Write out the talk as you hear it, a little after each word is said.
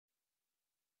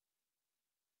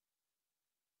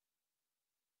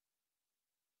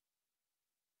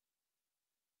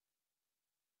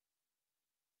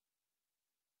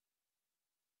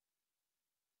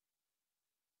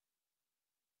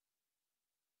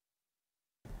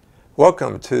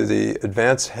Welcome to the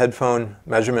Advanced Headphone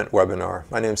Measurement webinar.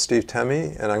 My name is Steve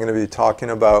Temme, and I'm going to be talking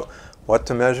about what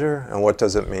to measure and what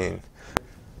does it mean.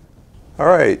 All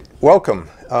right, welcome.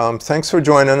 Thanks for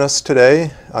joining us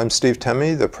today. I'm Steve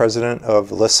Temme, the president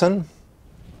of Listen.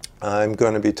 I'm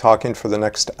going to be talking for the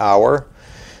next hour.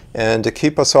 And to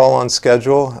keep us all on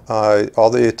schedule, all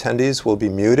the attendees will be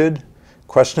muted.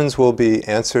 Questions will be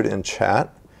answered in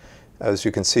chat. As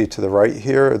you can see to the right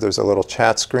here, there's a little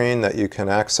chat screen that you can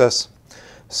access.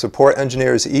 Support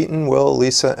engineers Eaton, Will,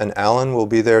 Lisa, and Alan will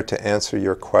be there to answer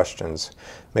your questions.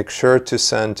 Make sure to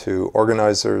send to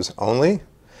organizers only.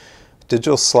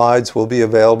 Digital slides will be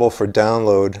available for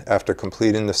download after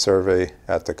completing the survey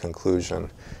at the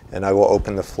conclusion. And I will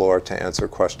open the floor to answer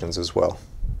questions as well.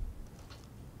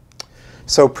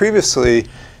 So previously,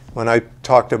 when I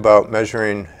talked about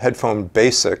measuring headphone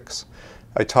basics,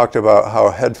 I talked about how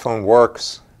a headphone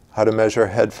works, how to measure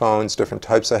headphones, different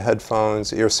types of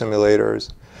headphones, ear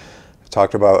simulators. I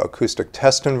talked about acoustic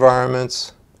test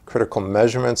environments, critical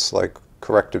measurements like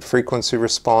corrected frequency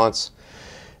response.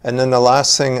 And then the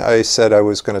last thing I said I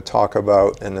was going to talk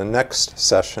about in the next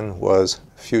session was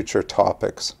future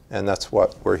topics, and that's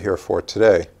what we're here for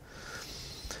today.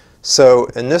 So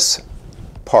in this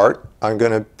part, I'm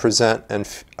going to present and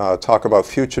talk about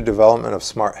future development of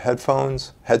smart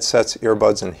headphones, headsets,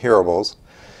 earbuds, and hearables,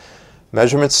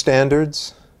 measurement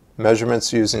standards,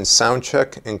 measurements using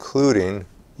SoundCheck, including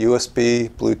USB,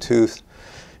 Bluetooth,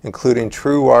 including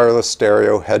true wireless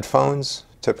stereo headphones,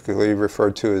 typically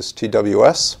referred to as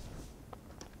TWS,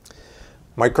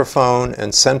 microphone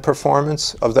and send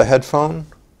performance of the headphone,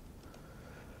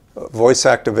 voice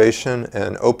activation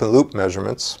and open loop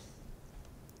measurements,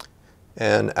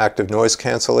 and active noise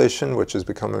cancellation, which is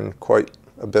becoming quite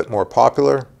a bit more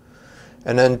popular,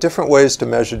 and then different ways to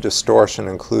measure distortion,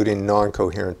 including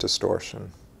non-coherent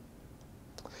distortion.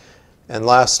 And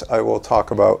last, I will talk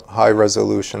about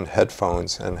high-resolution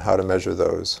headphones and how to measure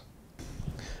those.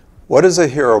 What is a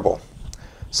hearable?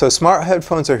 So smart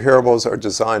headphones or hearables are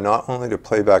designed not only to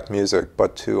play back music,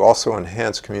 but to also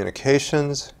enhance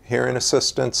communications, hearing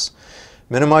assistance,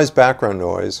 minimize background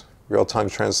noise, real-time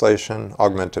translation,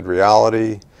 augmented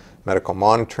reality, medical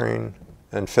monitoring,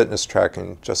 and fitness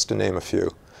tracking, just to name a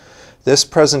few. This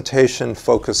presentation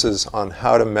focuses on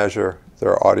how to measure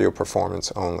their audio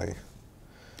performance only.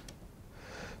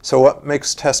 So what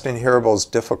makes testing hearables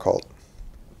difficult?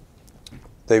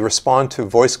 They respond to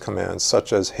voice commands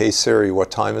such as, "Hey Siri,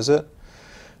 what time is it?"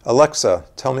 "Alexa,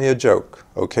 tell me a joke."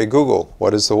 "Okay Google,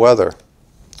 what is the weather?"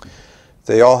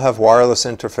 They all have wireless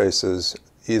interfaces,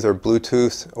 either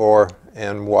Bluetooth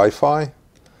and Wi-Fi.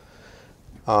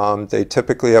 They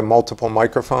typically have multiple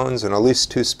microphones and at least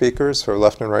 2 speakers for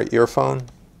left and right earphone.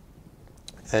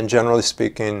 And generally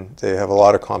speaking, they have a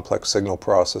lot of complex signal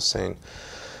processing,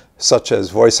 such as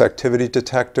voice activity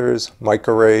detectors,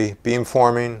 microarray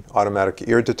beamforming, automatic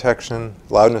ear detection,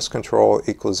 loudness control,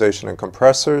 equalization, and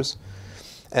compressors,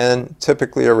 and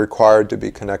typically are required to be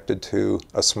connected to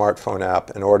a smartphone app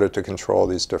in order to control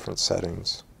these different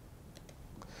settings.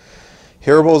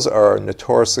 Hearables are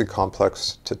notoriously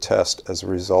complex to test as a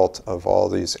result of all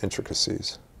these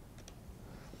intricacies.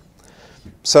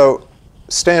 So,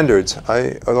 standards.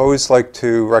 I always like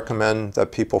to recommend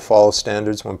that people follow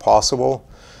standards when possible.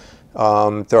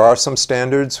 There are some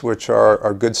standards which are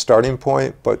a good starting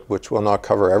point, but which will not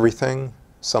cover everything.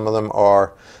 Some of them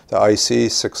are the IEC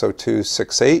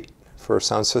 60268 for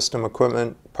sound system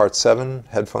equipment, Part 7,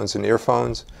 headphones and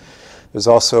earphones. There's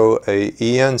also a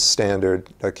EN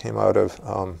standard that came out of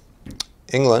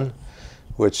England,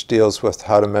 which deals with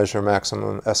how to measure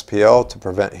maximum SPL to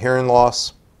prevent hearing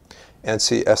loss.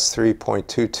 ANSI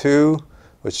S3.22,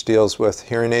 which deals with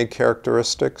hearing aid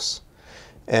characteristics.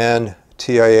 And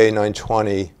TIA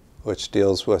 920, which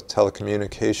deals with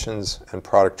telecommunications and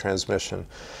product transmission.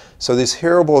 So these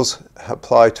hearables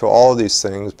apply to all of these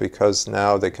things because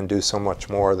now they can do so much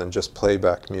more than just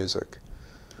playback music.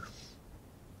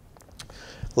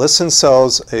 Listen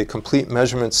sells a complete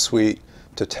measurement suite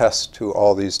to test to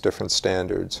all these different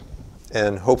standards.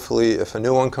 And hopefully, if a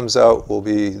new one comes out, we'll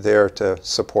be there to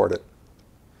support it.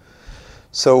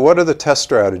 So what are the test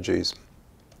strategies?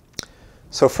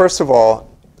 So first of all,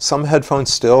 some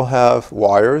headphones still have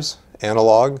wires,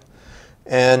 analog,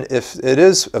 and if it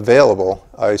is available,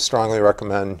 I strongly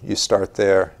recommend you start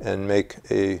there and make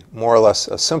a more or less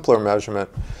a simpler measurement.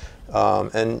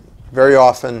 And very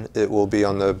often it will be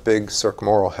on the big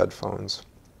circumaural headphones.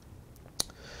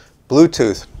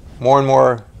 Bluetooth. More and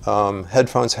more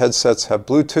headsets have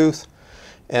Bluetooth,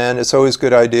 and it's always a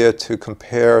good idea to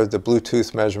compare the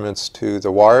Bluetooth measurements to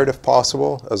the wired if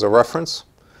possible as a reference.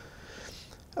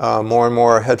 More and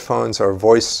more headphones are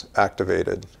voice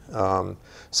activated.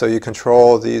 So you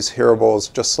control these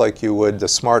hearables just like you would the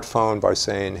smartphone by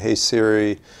saying, "Hey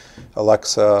Siri,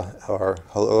 Alexa," or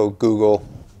 "Hello Google."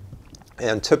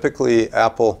 And typically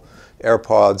Apple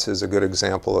AirPods is a good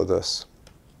example of this.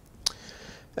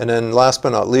 And then last but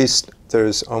not least,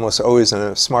 there's almost always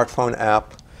a smartphone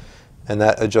app, and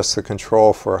that adjusts the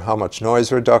control for how much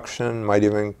noise reduction, might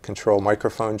even control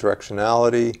microphone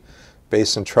directionality,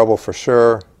 bass and treble for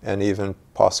sure, and even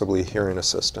possibly hearing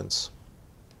assistance.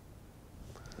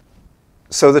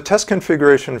 So the test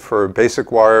configuration for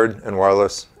basic wired and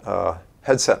wireless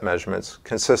headset measurements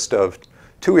consists of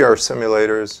 2 ear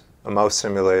simulators, a mouse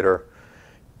simulator,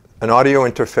 an audio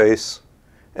interface,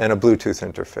 and a Bluetooth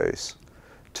interface.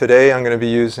 Today I'm going to be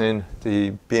using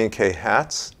the B&K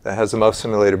hats that has the mouse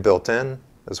simulator built in,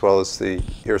 as well as the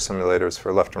ear simulators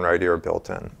for left and right ear built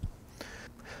in.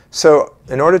 So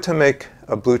in order to make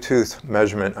a Bluetooth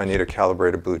measurement, I need a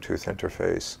calibrated Bluetooth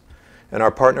interface. And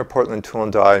our partner Portland Tool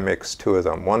 & Die makes 2 of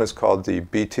them. One is called the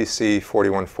BTC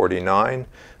 4149,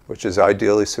 which is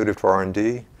ideally suited for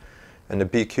R&D, and the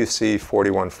BQC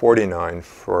 4149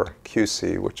 for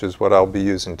QC, which is what I'll be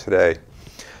using today.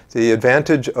 The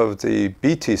advantage of the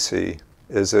BTC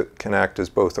is it can act as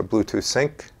both a Bluetooth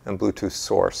sink and Bluetooth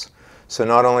source. So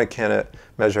not only can it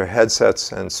measure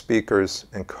headsets and speakers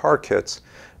and car kits,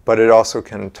 but it also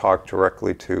can talk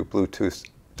directly to Bluetooth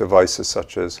devices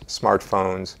such as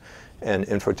smartphones and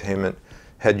infotainment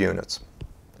head units.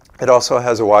 It also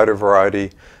has a wider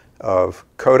variety of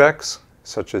codecs,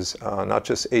 such as not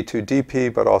just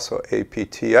A2DP, but also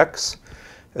aptX,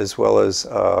 as well as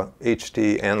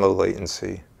HD and low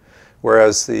latency.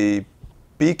 Whereas the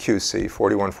BQC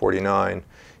 4149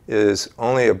 is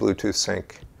only a Bluetooth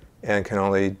sync and can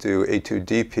only do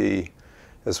A2DP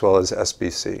as well as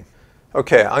SBC.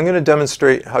 Okay, I'm going to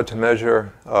demonstrate how to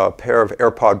measure a pair of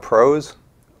AirPod Pros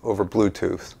over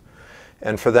Bluetooth.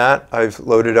 And for that, I've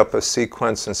loaded up a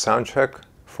sequence in SoundCheck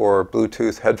for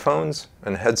Bluetooth headphones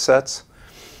and headsets.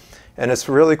 And it's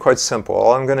really quite simple.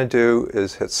 All I'm going to do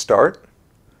is hit Start.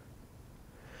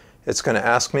 It's going to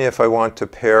ask me if I want to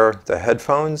pair the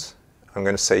headphones. I'm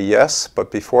going to say yes, but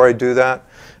before I do that,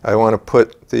 I want to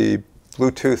put the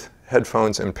Bluetooth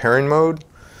headphones in pairing mode,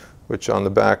 which on the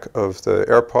back of the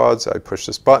AirPods, I push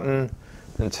this button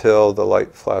until the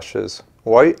light flashes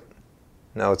white.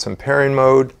 Now it's in pairing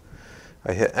mode.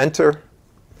 I hit enter,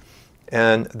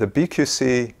 and the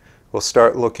BQC will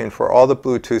start looking for all the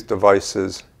Bluetooth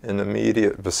devices in the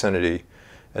immediate vicinity,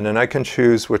 and then I can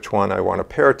choose which one I want to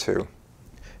pair to.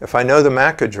 If I know the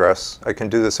MAC address, I can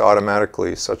do this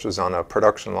automatically, such as on a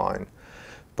production line,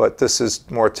 but this is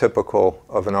more typical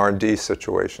of an R&D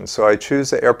situation. So I choose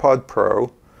the AirPod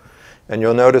Pro, and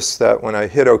you'll notice that when I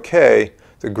hit OK,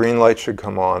 the green light should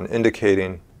come on,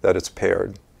 indicating that it's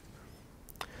paired.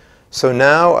 So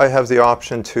now I have the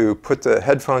option to put the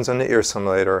headphones on the ear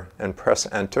simulator and press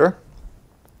enter.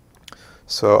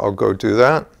 So I'll go do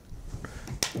that.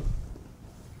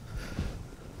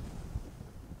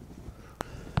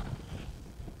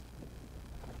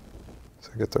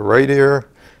 So I get the right ear.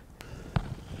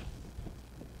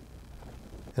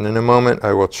 And in a moment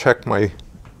I will check my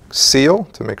seal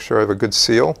to make sure I have a good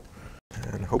seal.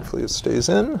 And hopefully it stays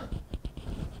in.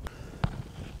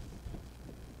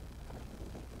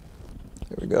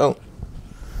 There we go.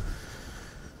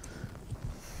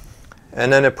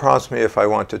 And then it prompts me if I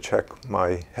want to check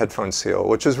my headphone seal,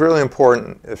 which is really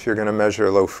important if you're going to measure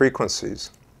low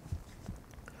frequencies.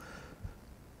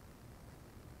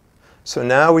 So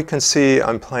now we can see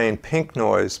I'm playing pink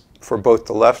noise for both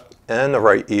the left and the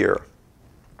right ear.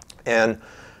 And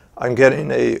I'm getting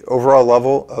an overall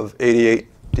level of 88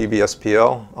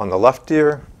 dBSPL on the left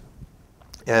ear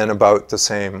and about the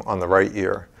same on the right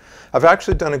ear. I've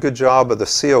actually done a good job of the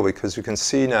seal because you can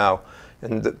see now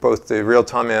in both the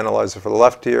real-time analyzer for the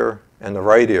left ear and the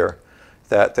right ear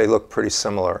that they look pretty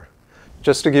similar.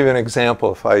 Just to give you an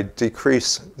example, if I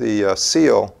decrease the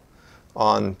seal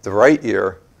on the right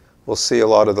ear, we'll see a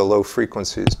lot of the low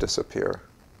frequencies disappear.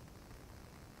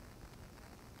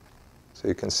 So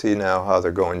you can see now how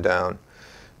they're going down.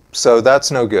 So that's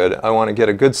no good. I want to get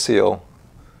a good seal,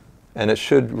 and it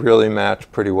should really match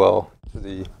pretty well to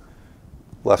the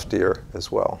left ear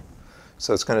as well.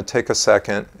 So it's going to take a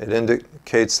second. It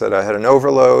indicates that I had an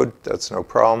overload. That's no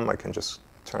problem. I can just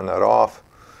turn that off.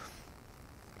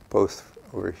 Both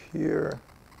over here.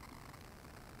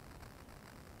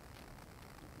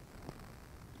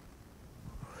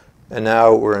 And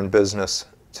now we're in business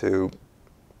to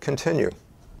continue.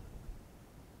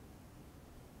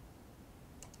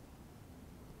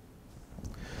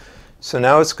 So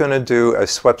now it's going to do a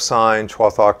swept sine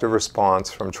 12th octave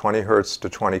response from 20 hertz to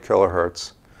 20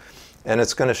 kilohertz. And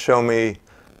it's going to show me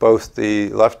both the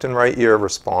left and right ear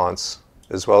response,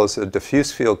 as well as the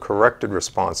diffuse field corrected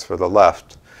response for the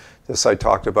left. This I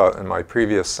talked about in my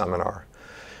previous seminar.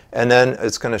 And then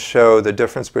it's going to show the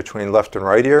difference between left and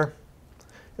right ear,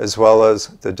 as well as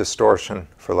the distortion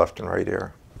for left and right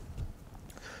ear.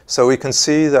 So we can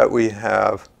see that we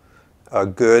have a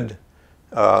good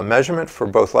measurement for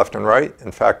both left and right.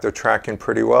 In fact, they're tracking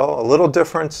pretty well. A little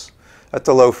difference at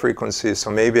the low frequency,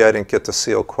 so maybe I didn't get the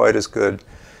seal quite as good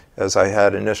as I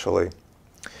had initially.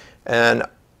 And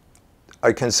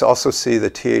I can also see the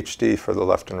THD for the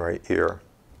left and right ear,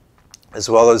 as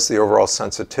well as the overall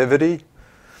sensitivity.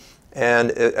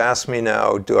 And it asks me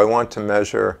now, do I want to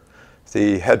measure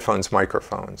the headphones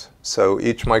microphones? So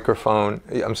each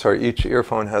each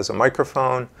earphone has a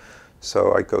microphone.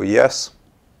 So I go yes.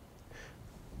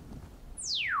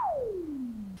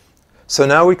 So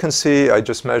now we can see I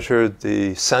just measured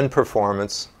the send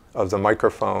performance of the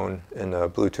microphone in a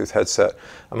Bluetooth headset.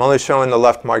 I'm only showing the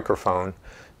left microphone,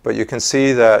 but you can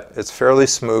see that it's fairly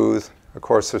smooth. Of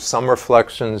course, there's some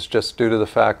reflections just due to the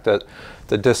fact that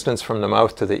the distance from the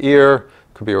mouth to the ear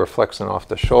could be a reflection off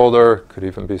the shoulder, could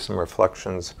even be some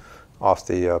reflections off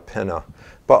the pinna.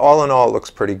 But all in all, it looks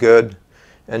pretty good.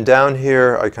 And down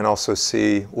here, I can also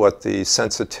see what the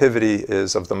sensitivity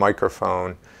is of the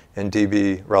microphone in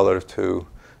dB relative to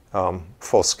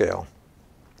full scale.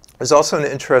 There's also an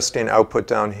interesting output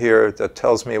down here that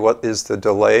tells me what is the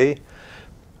delay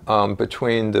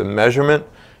between the measurement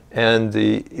and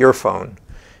the earphone.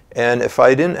 And if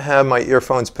I didn't have my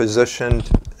earphones positioned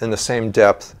in the same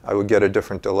depth, I would get a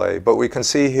different delay. But we can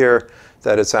see here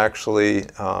that it's actually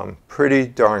pretty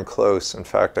darn close. In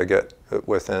fact, I get it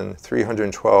within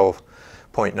 312.9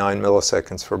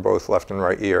 milliseconds for both left and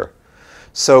right ear.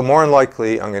 So more than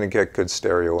likely, I'm going to get good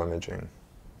stereo imaging.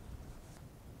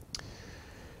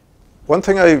 One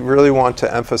thing I really want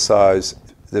to emphasize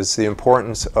is the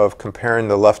importance of comparing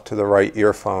the left to the right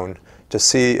earphone to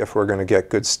see if we're going to get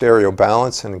good stereo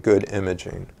balance and good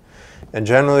imaging. And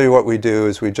generally what we do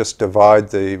is we just divide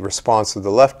the response of the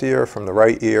left ear from the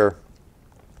right ear,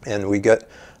 and we get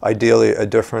ideally a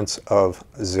difference of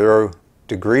 0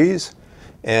 degrees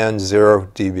and 0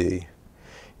 dB.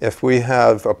 If we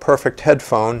have a perfect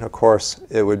headphone, of course,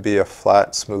 it would be a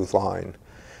flat, smooth line.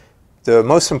 The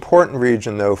most important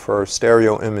region, though, for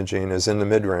stereo imaging is in the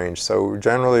mid-range. So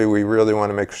generally, we really want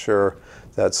to make sure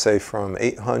that, say, from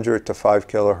 800 to 5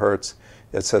 kilohertz,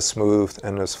 it's as smooth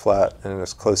and as flat and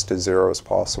as close to 0 as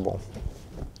possible.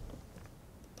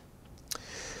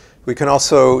 We can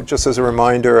also, just as a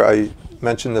reminder, I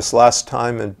mentioned this last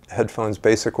time in Headphones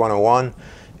Basic 101,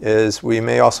 is we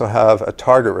may also have a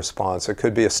target response. It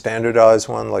could be a standardized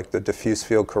one like the diffuse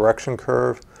field correction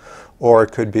curve, or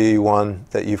it could be one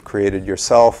that you've created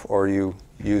yourself or you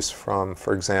use from,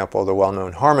 for example, the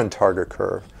well-known Harman target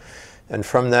curve. And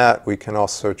from that, we can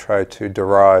also try to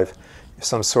derive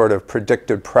some sort of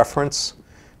predicted preference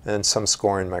and some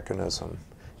scoring mechanism.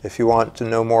 If you want to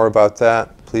know more about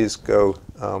that, please go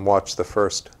watch the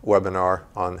first webinar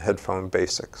on headphone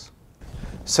basics.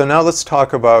 So now let's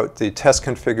talk about the test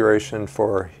configuration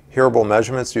for hearable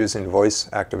measurements using voice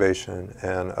activation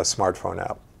and a smartphone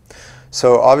app.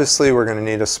 So obviously we're going to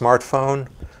need a smartphone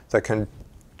that can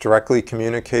directly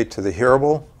communicate to the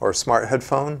hearable or smart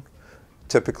headphone,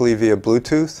 typically via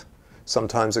Bluetooth.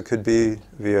 Sometimes it could be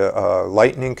via a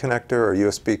lightning connector or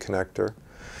USB connector.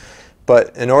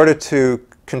 But in order to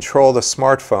control the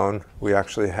smartphone, we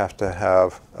actually have to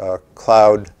have a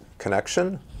cloud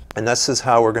connection. And this is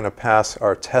how we're going to pass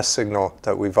our test signal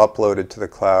that we've uploaded to the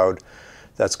cloud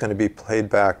that's going to be played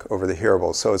back over the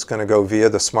hearable. So it's going to go via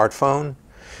the smartphone,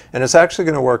 and it's actually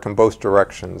going to work in both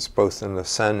directions, both in the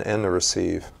send and the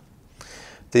receive.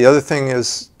 The other thing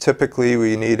is typically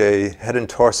we need a head and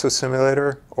torso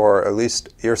simulator, or at least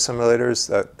ear simulators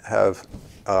that have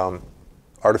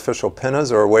artificial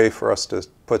pinnas, or a way for us to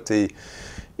put the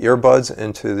earbuds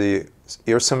into the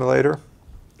ear simulator.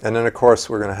 And then of course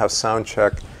we're going to have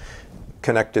SoundCheck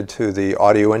connected to the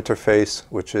audio interface,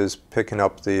 which is picking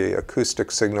up the acoustic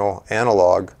signal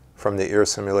analog from the ear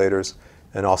simulators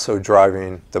and also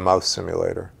driving the mouth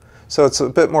simulator. So it's a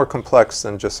bit more complex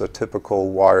than just a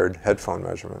typical wired headphone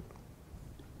measurement.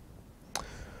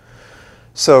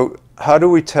 So how do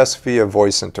we test via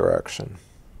voice interaction?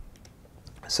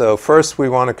 So first we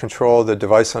want to control the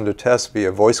device under test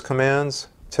via voice commands.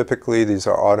 Typically these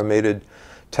are automated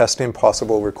testing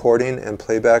possible recording and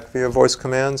playback via voice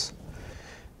commands.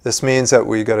 This means that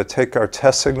we got to take our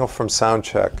test signal from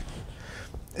SoundCheck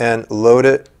and load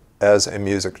it as a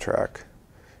music track.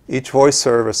 Each voice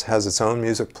service has its own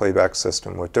music playback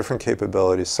system with different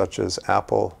capabilities such as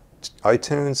Apple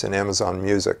iTunes and Amazon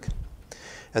Music.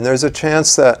 And there's a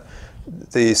chance that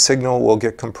the signal will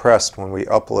get compressed when we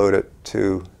upload it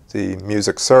to the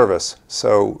music service.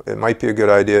 So it might be a good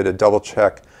idea to double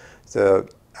check the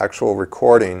actual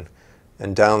recording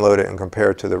and download it and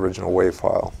compare it to the original WAV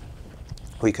file.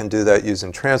 We can do that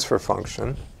using transfer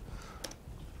function.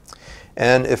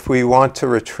 And if we want to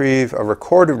retrieve a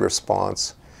recorded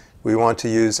response, we want to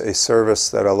use a service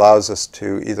that allows us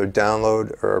to either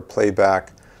download or play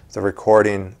back the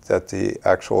recording that the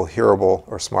actual hearable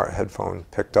or smart headphone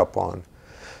picked up on.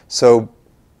 So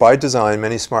by design,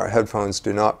 many smart headphones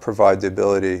do not provide the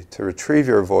ability to retrieve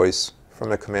your voice from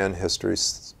the command history.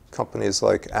 Companies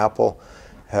like Apple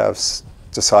have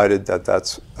decided that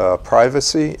that's a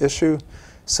privacy issue,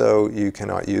 so you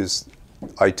cannot use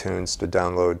iTunes to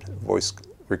download voice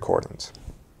recordings.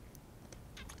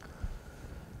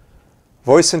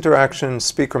 Voice interaction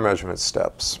speaker measurement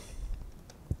steps.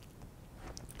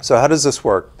 So how does this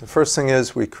work? The first thing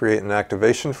is we create an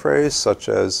activation phrase such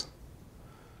as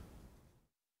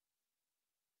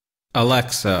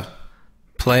Alexa,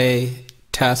 play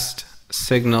test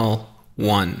signal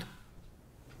 1.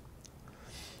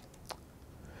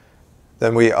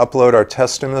 Then we upload our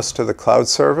test stimulus to the cloud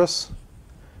service.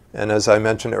 And as I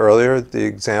mentioned earlier, the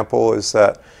example is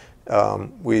that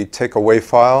we take a WAV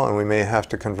file and we may have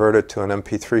to convert it to an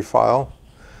MP3 file.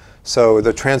 So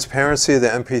the transparency of the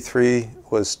MP3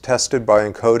 was tested by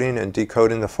encoding and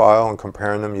decoding the file and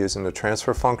comparing them using the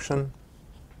transfer function.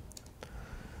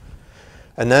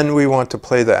 And then we want to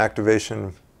play the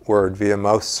activation word via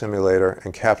mouse simulator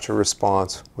and capture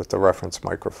response with the reference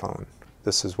microphone.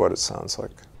 This is what it sounds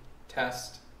like.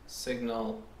 Test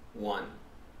signal 1.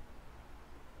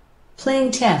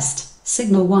 Playing test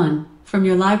signal 1 from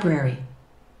your library.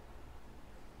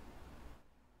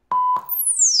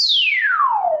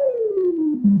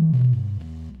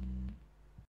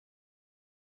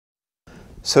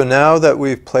 So now that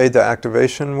we've played the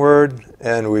activation word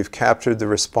and we've captured the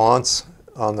response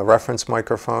on the reference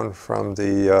microphone from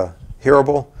the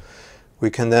hearable, we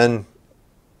can then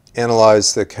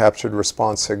analyze the captured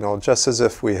response signal just as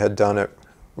if we had done it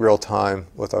real time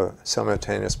with a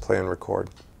simultaneous play and record.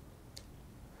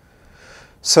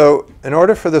 So in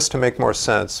order for this to make more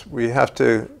sense, we have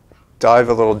to dive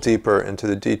a little deeper into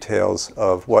the details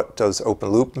of what does open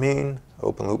loop mean,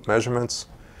 open loop measurements,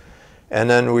 and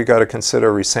then we got to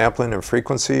consider resampling and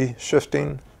frequency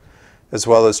shifting, as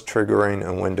well as triggering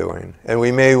and windowing. And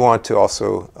we may want to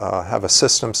also have a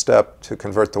system step to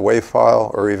convert the WAV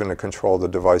file or even to control the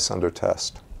device under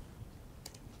test.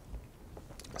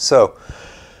 So,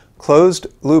 closed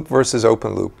loop versus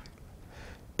open loop.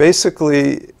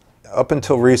 Basically, up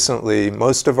until recently,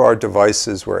 most of our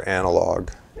devices were analog.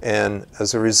 And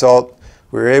as a result,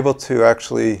 we were able to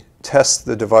actually test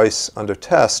the device under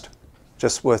test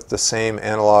just with the same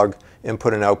analog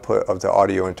input and output of the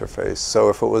audio interface. So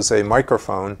if it was a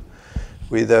microphone,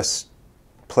 we thus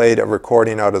played a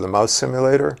recording out of the mouse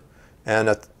simulator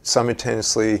and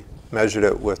simultaneously measured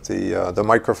it with the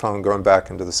microphone going back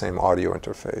into the same audio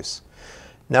interface.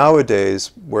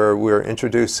 Nowadays, where we're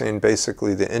introducing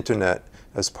basically the internet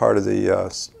as part of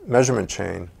the measurement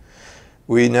chain,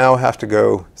 we now have to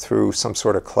go through some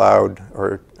sort of cloud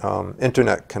or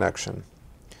internet connection.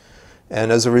 And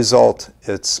as a result,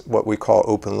 it's what we call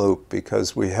open loop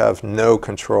because we have no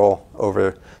control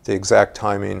over the exact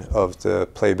timing of the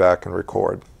playback and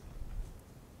record.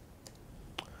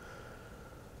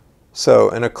 So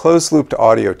in a closed looped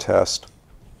audio test,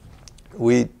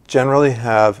 we generally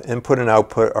have input and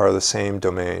output are the same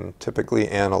domain, typically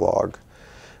analog.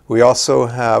 We also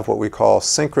have what we call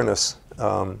synchronous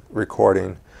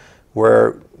recording,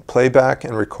 where playback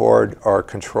and record are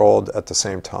controlled at the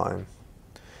same time.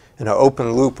 In an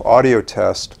open loop audio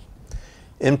test,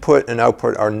 input and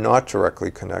output are not directly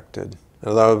connected. In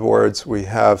other words, we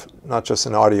have not just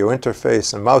an audio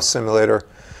interface and mouse simulator,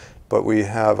 but we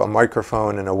have a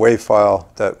microphone and a WAV file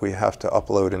that we have to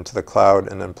upload into the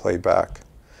cloud and then play back.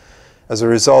 As a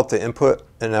result, the input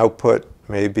and output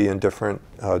may be in different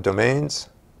domains,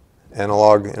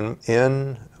 analog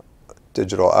in,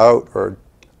 digital out, or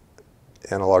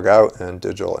analog out and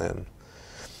digital in.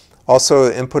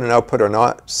 Also, input and output are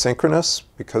not synchronous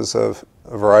because of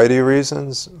a variety of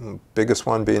reasons. The biggest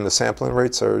one being the sampling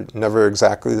rates are never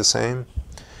exactly the same.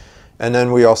 And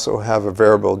then we also have a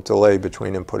variable delay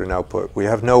between input and output. We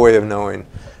have no way of knowing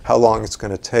how long it's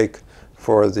going to take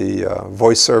for the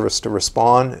voice service to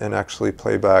respond and actually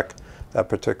play back that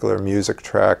particular music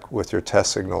track with your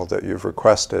test signal that you've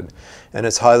requested. And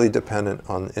it's highly dependent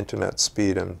on internet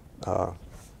speed and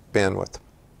bandwidth.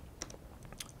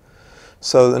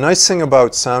 So the nice thing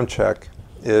about SoundCheck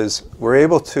is we're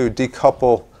able to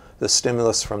decouple the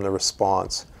stimulus from the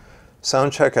response.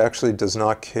 SoundCheck actually does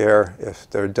not care if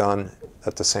they're done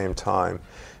at the same time.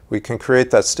 We can create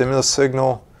that stimulus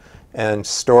signal and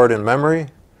store it in memory,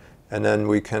 and then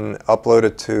we can upload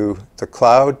it to the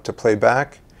cloud to play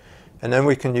back, and then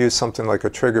we can use something like a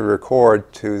triggered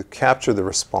record to capture the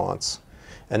response,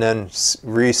 and then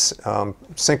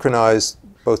synchronize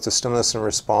both the stimulus and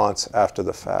response after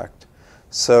the fact.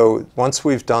 So once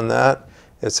we've done that,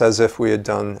 it's as if we had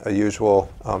done a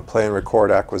usual play and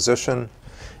record acquisition,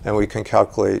 and we can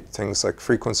calculate things like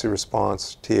frequency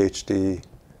response, THD,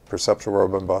 perceptual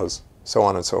robin buzz, so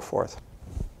on and so forth.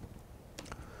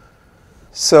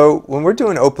 So when we're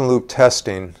doing open loop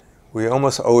testing, we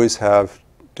almost always have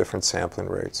different sampling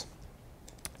rates.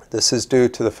 This is due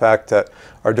to the fact that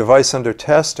our device under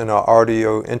test and our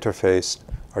audio interface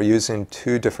are using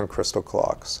two different crystal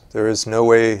clocks. There is no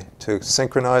way to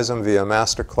synchronize them via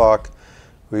master clock.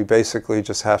 We basically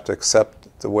just have to accept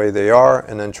the way they are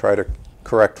and then try to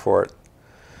correct for it.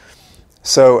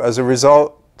 So as a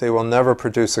result, they will never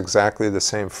produce exactly the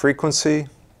same frequency,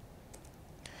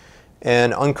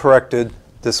 and uncorrected,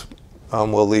 this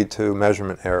will lead to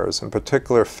measurement errors, in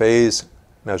particular phase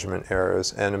measurement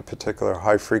errors, and in particular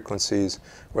high frequencies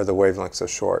where the wavelengths are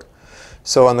short.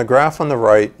 So on the graph on the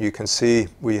right, you can see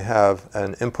we have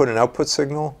an input and output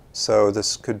signal. So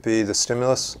this could be the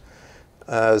stimulus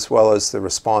as well as the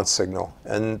response signal.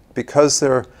 And because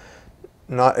they're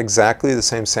not exactly the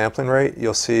same sampling rate,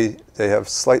 you'll see they have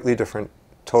slightly different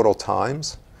total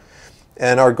times.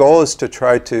 And our goal is to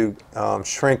try to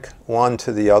shrink one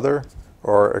to the other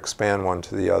or expand one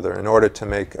to the other in order to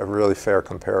make a really fair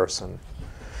comparison.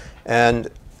 And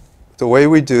the way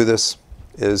we do this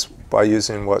is by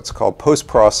using what's called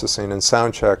post-processing in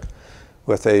SoundCheck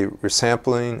with a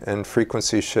resampling and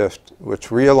frequency shift, which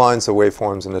realigns the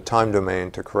waveforms in the time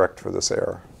domain to correct for this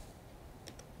error.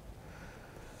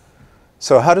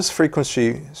 So how does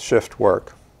frequency shift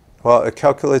work? Well, it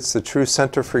calculates the true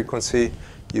center frequency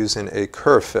using a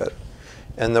curve fit.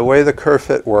 And the way the curve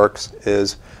fit works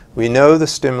is we know the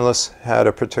stimulus had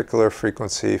a particular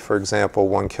frequency, for example,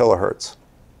 1 kilohertz.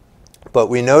 But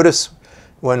we notice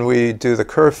when we do the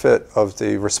curve fit of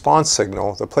the response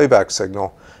signal, the playback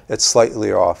signal, it's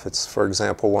slightly off. It's, for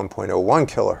example, 1.01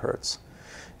 kilohertz.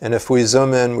 And if we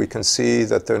zoom in, we can see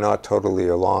that they're not totally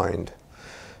aligned.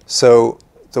 So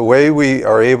the way we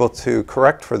are able to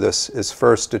correct for this is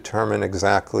first determine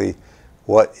exactly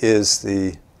what is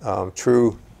the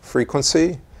true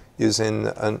frequency using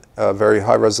a very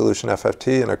high resolution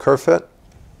FFT and a curve fit.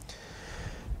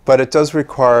 But it does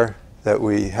require that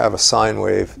we have a sine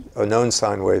wave, a known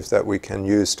sine wave that we can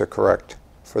use to correct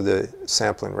for the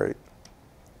sampling rate.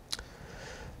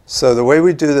 So the way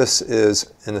we do this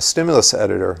is in the stimulus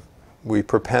editor, we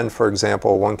prepend, for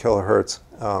example, 1 kilohertz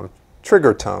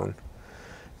trigger tone.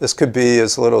 This could be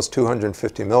as little as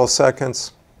 250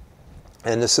 milliseconds.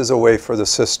 And this is a way for the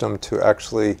system to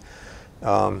actually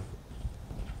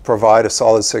provide a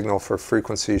solid signal for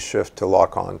frequency shift to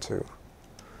lock onto.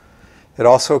 It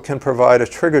also can provide a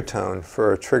trigger tone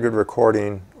for a triggered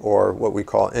recording or what we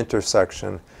call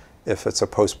intersection if it's a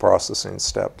post-processing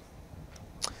step.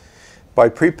 By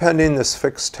prepending this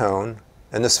fixed tone,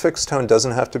 and this fixed tone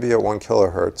doesn't have to be at 1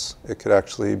 kilohertz, it could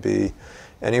actually be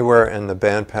anywhere in the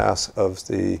bandpass of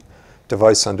the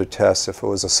device under test. If it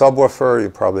was a subwoofer,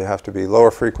 you'd probably have to be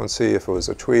lower frequency. If it was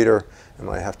a tweeter, it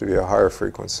might have to be a higher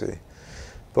frequency.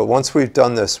 But once we've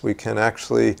done this, we can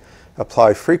actually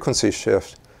apply frequency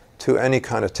shift to any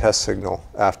kind of test signal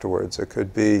afterwards. It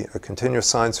could be a continuous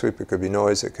sine sweep, it could be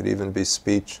noise, it could even be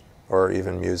speech or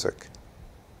even music.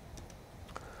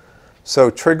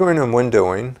 So triggering and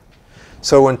windowing.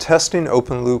 So when testing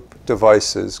open loop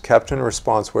devices, capturing a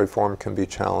response waveform can be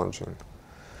challenging.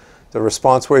 The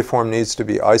response waveform needs to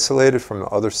be isolated from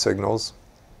other signals.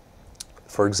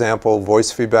 For example,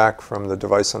 voice feedback from the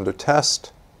device under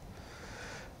test.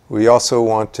 We also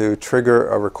want to trigger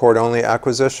a record-only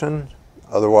acquisition.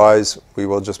 Otherwise, we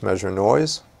will just measure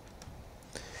noise.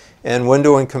 And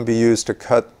windowing can be used to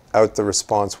cut out the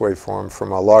response waveform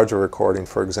from a larger recording,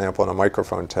 for example, in a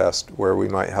microphone test, where we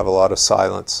might have a lot of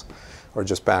silence or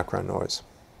just background noise.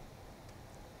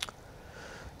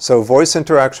 So voice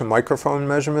interaction microphone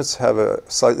measurements have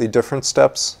slightly different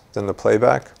steps than the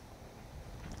playback.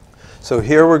 So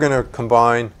here we're going to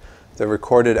combine the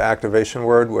recorded activation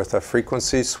word with a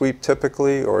frequency sweep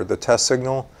typically, or the test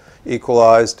signal,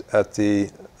 equalized at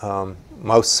the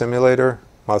mouth simulator,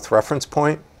 mouth reference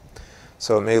point.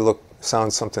 So it may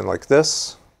sound something like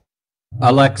this.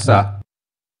 Alexa.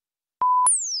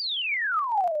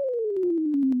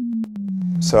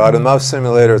 So out of the mouth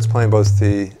simulator, it's playing both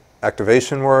the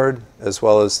activation word as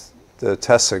well as the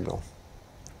test signal.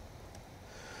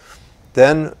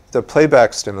 Then the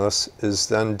playback stimulus is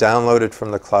then downloaded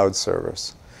from the cloud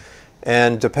service.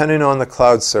 And depending on the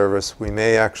cloud service, we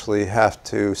may actually have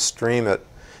to stream it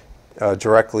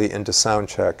directly into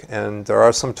SoundCheck. And there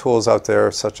are some tools out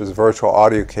there, such as virtual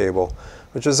audio cable,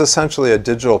 which is essentially a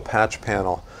digital patch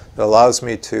panel that allows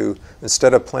me to,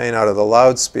 instead of playing out of the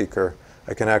loudspeaker,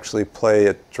 I can actually play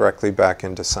it directly back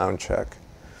into SoundCheck.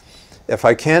 If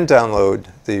I can download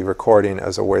the recording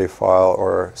as a WAV file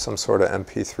or some sort of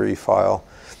MP3 file,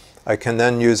 I can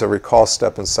then use a recall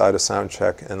step inside of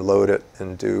SoundCheck and load it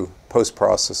and do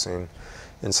post-processing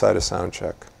inside of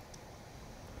SoundCheck.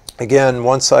 Again,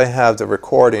 once I have the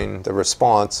recording, the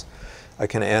response, I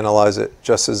can analyze it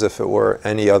just as if it were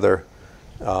any other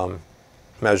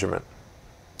measurement.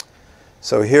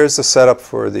 So here's the setup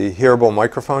for the hearable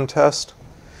microphone test.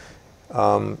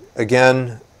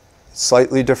 Again,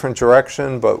 slightly different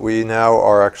direction, but we now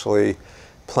are actually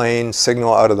playing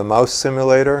signal out of the mouse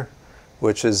simulator,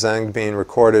 which is then being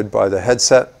recorded by the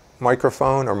headset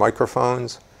microphone or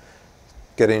microphones,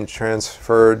 getting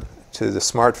transferred to the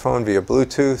smartphone via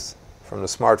Bluetooth, from the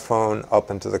smartphone up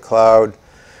into the cloud,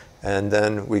 and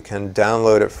then we can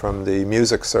download it from the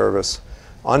music service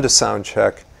onto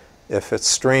SoundCheck. If it's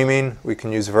streaming, we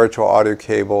can use virtual audio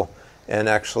cable and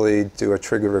actually do a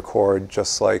trigger record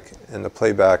just like in the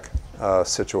playback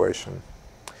situation.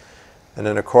 And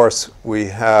then of course we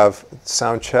have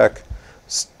SoundCheck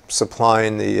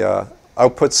supplying the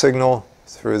output signal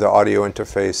through the audio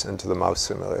interface into the mouse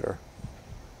simulator.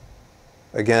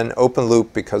 Again, open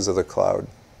loop because of the cloud.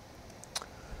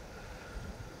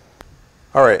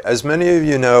 All right, as many of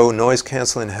you know, noise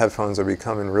canceling headphones are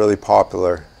becoming really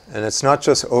popular, and it's not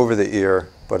just over the ear,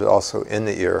 but also in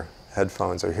the ear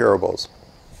headphones or hearables.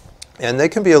 And they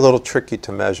can be a little tricky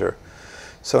to measure.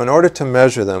 So in order to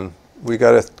measure them, we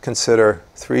got to consider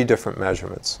three different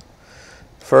measurements.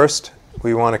 First,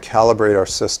 we want to calibrate our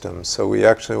system. So we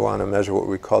actually want to measure what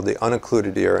we call the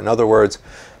unoccluded ear. In other words,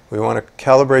 we want to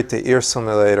calibrate the ear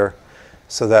simulator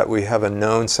so that we have a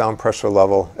known sound pressure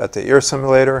level at the ear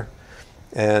simulator.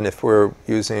 And if we're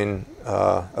using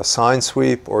a sine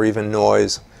sweep or even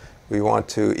noise, we want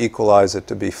to equalize it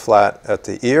to be flat at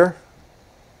the ear.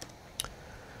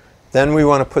 Then we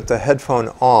want to put the headphone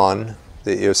on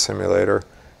the ear simulator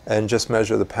and just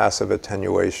measure the passive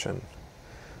attenuation.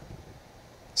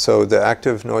 So the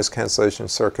active noise cancellation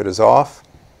circuit is off.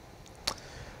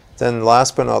 Then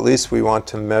last but not least, we want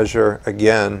to measure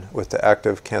again with the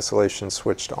active cancellation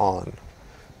switched on.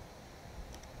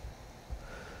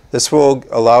 This will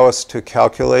allow us to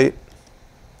calculate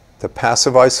the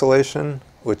passive isolation,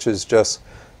 which is just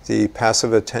the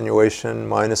passive attenuation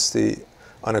minus the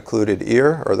unoccluded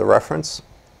ear, or the reference.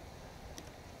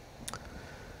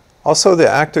 Also the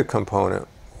active component,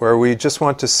 where we just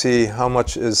want to see how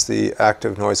much is the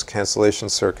active noise cancellation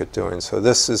circuit doing. So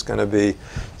this is going to be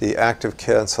the active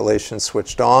cancellation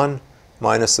switched on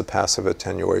minus the passive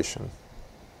attenuation.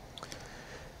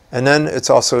 And then it's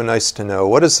also nice to know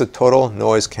what is the total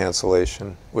noise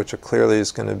cancellation, which clearly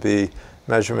is going to be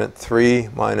measurement 3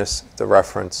 minus the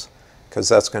reference, because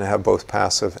that's going to have both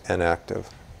passive and active.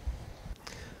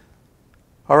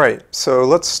 All right, so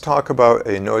let's talk about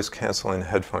a noise canceling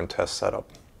headphone test setup.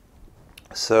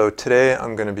 So today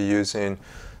I'm going to be using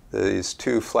these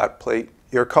two flat plate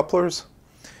ear couplers,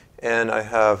 and I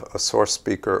have a source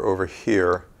speaker over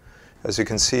here. As you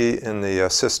can see in the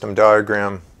system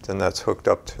diagram, then that's hooked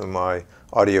up to my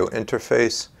audio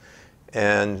interface,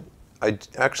 and I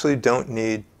actually don't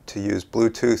need to use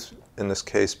Bluetooth in this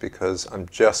case because I'm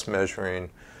just measuring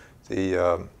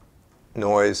the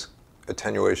noise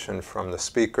attenuation from the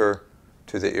speaker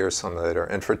to the ear simulator.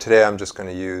 And for today I'm just going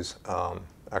to use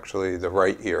actually the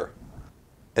right ear.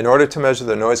 In order to measure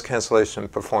the noise cancellation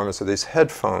performance of these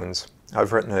headphones,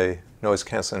 I've written a noise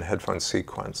canceling headphone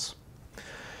sequence.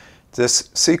 This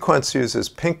sequence uses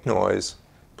pink noise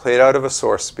played out of a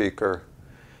source speaker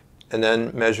and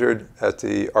then measured at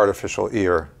the artificial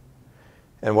ear.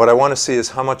 And what I want to see is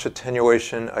how much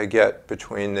attenuation I get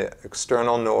between the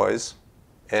external noise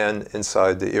and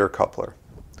inside the ear coupler.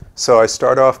 So I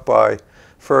start off by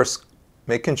first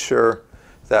making sure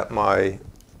that my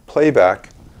playback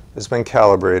has been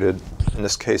calibrated, in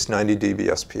this case 90 dB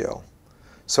SPL.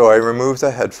 So I remove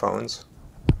the headphones.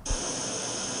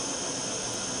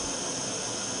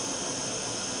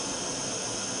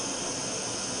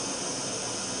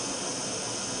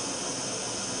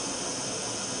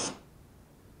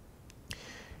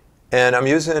 And I'm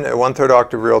using a 1/3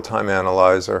 octave real-time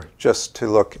analyzer just to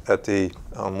look at the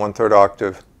 1/3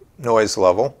 octave noise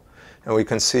level. And we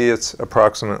can see it's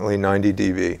approximately 90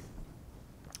 dB.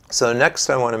 So next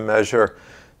I want to measure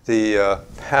the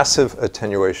passive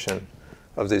attenuation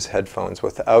of these headphones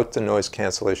without the noise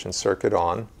cancellation circuit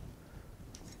on.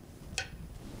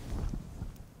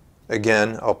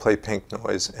 Again, I'll play pink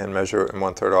noise and measure it in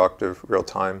 1/3 octave real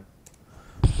time.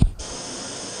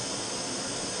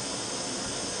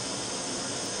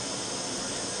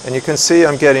 And you can see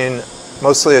I'm getting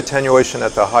mostly attenuation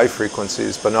at the high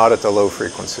frequencies, but not at the low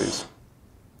frequencies.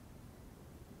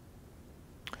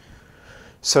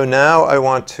 So now I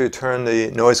want to turn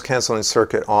the noise canceling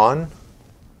circuit on.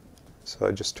 So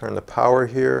I just turn the power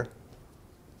here.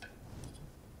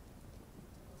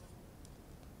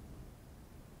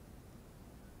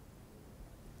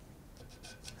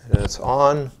 And it's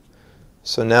on.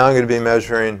 So now I'm going to be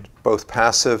measuring both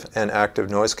passive and active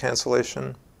noise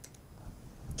cancellation.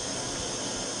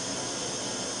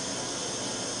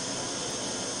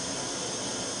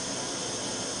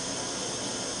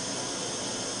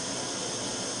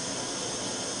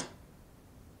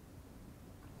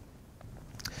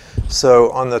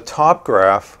 So on the top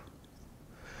graph,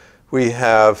 we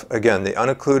have, again, the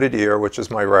unoccluded ear, which is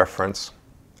my reference.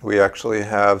 We actually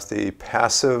have the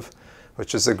passive,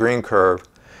 which is the green curve.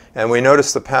 And we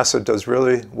notice the passive does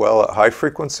really well at high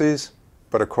frequencies,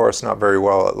 but of course not very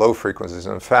well at low frequencies.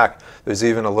 In fact, there's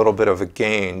even a little bit of a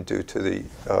gain due to the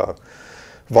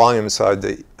volume inside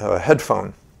the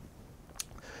headphone.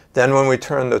 Then when we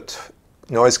turn the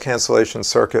noise cancellation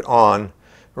circuit on,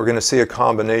 we're going to see a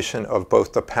combination of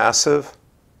both the passive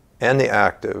and the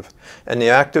active. And the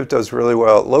active does really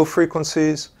well at low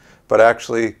frequencies, but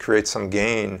actually creates some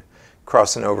gain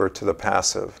crossing over to the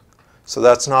passive. So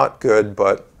that's not good,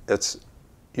 but it's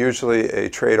usually a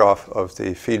trade-off of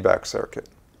the feedback circuit.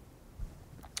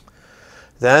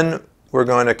 Then we're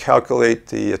going to calculate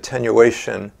the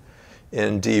attenuation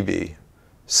in dB.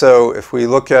 So if we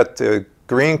look at the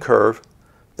green curve,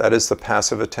 that is the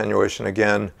passive attenuation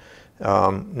again.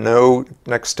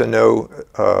 Next to no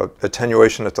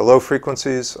attenuation at the low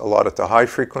frequencies, a lot at the high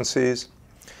frequencies.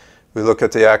 We look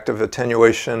at the active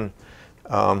attenuation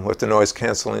with the noise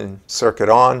canceling circuit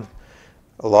on.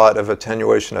 A lot of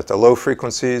attenuation at the low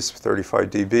frequencies, 35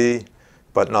 dB,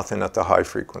 but nothing at the high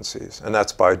frequencies. And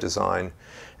that's by design.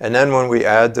 And then when we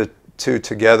add the two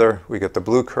together, we get the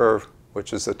blue curve,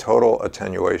 which is the total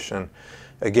attenuation.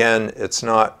 Again, it's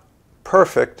not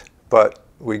perfect, but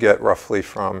we get roughly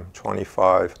from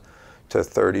 25 to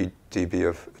 30 dB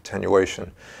of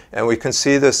attenuation. And we can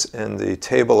see this in the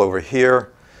table over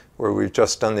here, where we've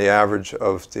just done the average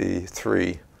of the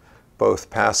three,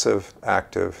 both passive,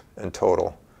 active, and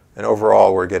total. And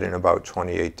overall, we're getting about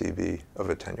 28 dB of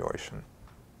attenuation.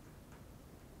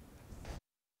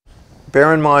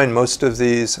 Bear in mind, most of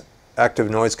these active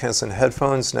noise canceling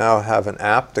headphones now have an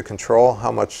app to control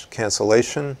how much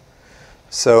cancellation.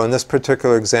 So in this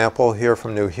particular example here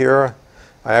from New Hera,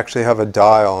 I actually have a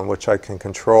dial in which I can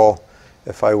control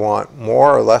if I want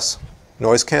more or less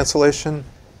noise cancellation.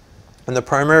 And the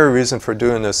primary reason for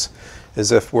doing this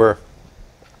is if we're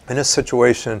in a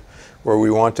situation where we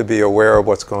want to be aware of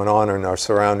what's going on in our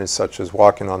surroundings, such as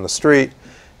walking on the street,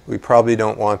 we probably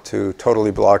don't want to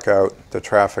totally block out the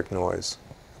traffic noise,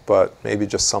 but maybe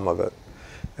just some of it.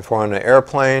 If we're on an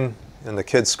airplane and the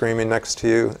kid's screaming next to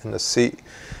you in the seat,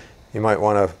 you might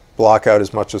want to block out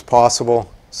as much as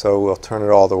possible, so we'll turn it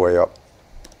all the way up.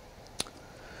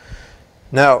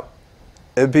 Now,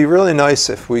 it'd be really nice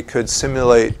if we could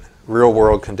simulate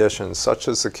real-world conditions, such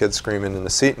as the kid screaming in the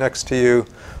seat next to you,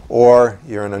 or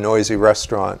you're in a noisy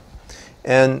restaurant.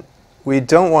 And we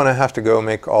don't want to have to go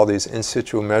make all these in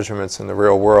situ measurements in the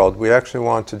real world. We actually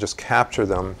want to just capture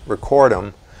them, record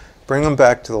them, bring them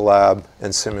back to the lab,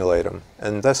 and simulate them.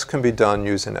 And this can be done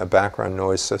using a background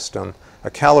noise system,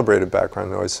 a calibrated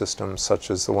background noise system such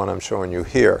as the one I'm showing you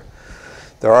here.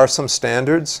 There are some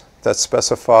standards that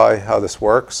specify how this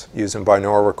works using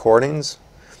binaural recordings,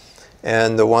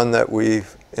 and the one that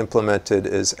we've implemented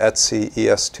is ETSI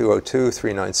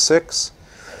ES202396,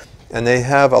 and they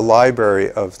have a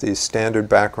library of these standard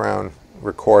background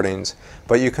recordings,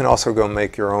 but you can also go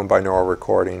make your own binaural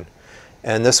recording.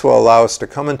 And this will allow us to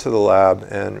come into the lab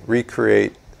and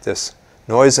recreate this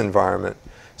noise environment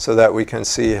so that we can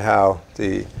see how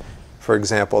for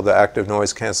example, the active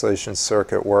noise cancellation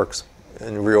circuit works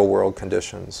in real-world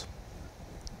conditions.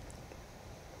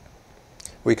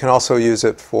 We can also use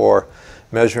it for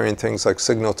measuring things like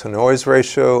signal-to-noise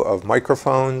ratio of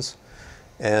microphones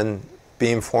and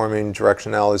beamforming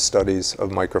directionality studies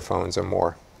of microphones and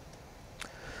more.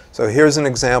 So here's an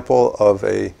example of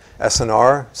a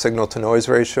SNR, signal-to-noise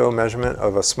ratio measurement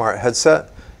of a smart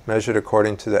headset measured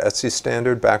according to the ETSI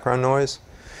standard background noise.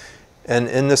 And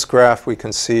in this graph, we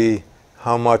can see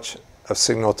how much of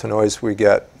signal to noise we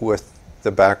get with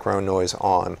the background noise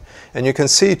on. And you can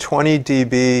see 20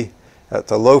 dB at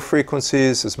the low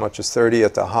frequencies, as much as 30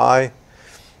 at the high.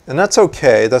 And that's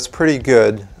okay, that's pretty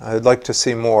good. I'd like to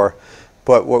see more.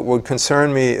 But what would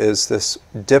concern me is this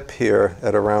dip here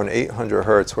at around 800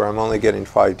 hertz where I'm only getting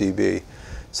 5 dB.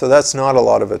 So that's not a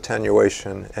lot of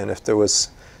attenuation, and if there was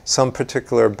some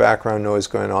particular background noise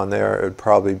going on there, it would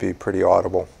probably be pretty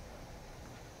audible.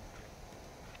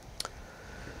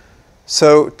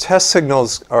 So test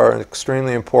signals are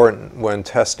extremely important when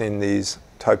testing these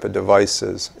type of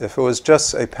devices. If it was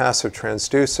just a passive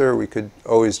transducer, we could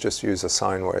always just use a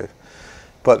sine wave.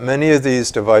 But many of these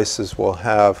devices will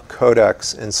have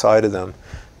codecs inside of them,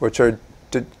 which are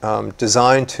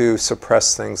designed to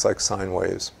suppress things like sine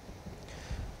waves.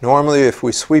 Normally, if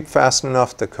we sweep fast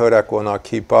enough, the codec will not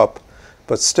keep up,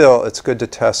 but still, it's good to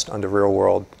test under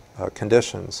real-world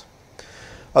conditions.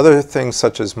 Other things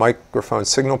such as microphone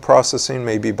signal processing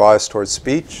may be biased towards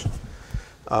speech,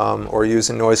 or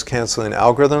using noise-canceling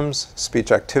algorithms,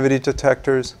 speech activity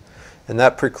detectors, and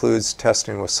that precludes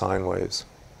testing with sine waves.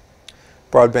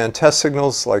 Broadband test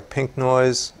signals like pink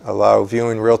noise allow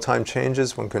viewing real-time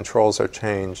changes when controls are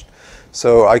changed.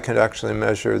 So I could actually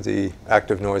measure the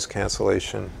active noise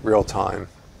cancellation real-time,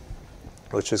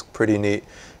 which is pretty neat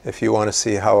if you want to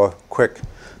see how quick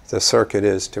the circuit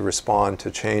is to respond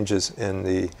to changes in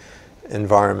the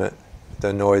environment,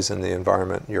 the noise in the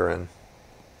environment you're in.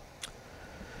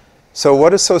 So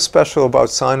what is so special about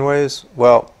sine waves?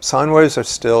 Well, sine waves are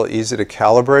still easy to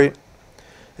calibrate.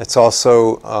 It's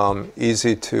also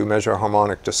easy to measure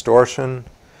harmonic distortion,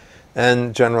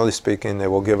 and generally speaking, they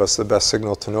will give us the best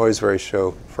signal-to-noise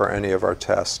ratio for any of our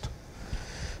tests.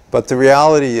 But the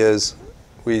reality is,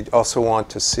 we also want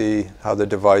to see how the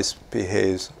device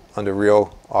behaves under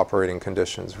real operating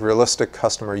conditions, realistic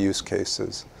customer use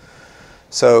cases.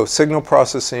 So signal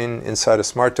processing inside of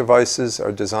smart devices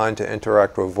are designed to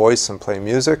interact with voice and play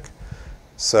music.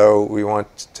 So we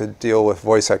want to deal with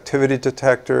voice activity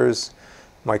detectors,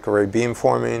 microarray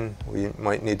beamforming. We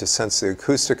might need to sense the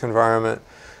acoustic environment,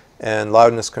 and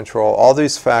loudness control. All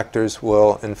these factors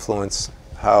will influence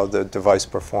how the device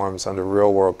performs under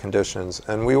real-world conditions,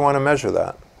 and we want to measure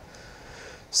that.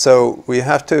 So we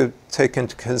have to take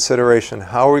into consideration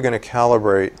how are we going to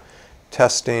calibrate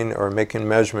testing or making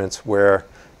measurements where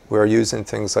we're using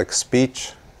things like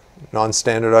speech,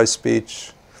 non-standardized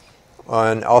speech,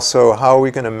 and also how are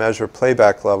we going to measure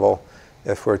playback level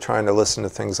if we're trying to listen to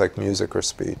things like music or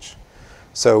speech.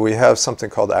 So we have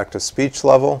something called active speech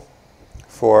level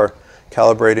for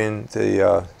calibrating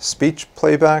the speech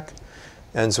playback,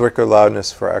 and Zwicker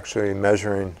loudness for actually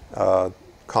measuring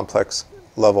complex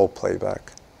level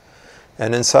playback.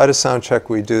 And inside of SoundCheck,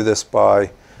 we do this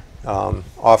by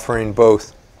offering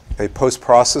both a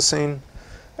post-processing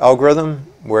algorithm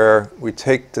where we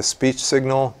take the speech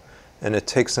signal and it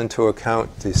takes into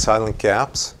account the silent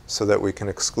gaps so that we can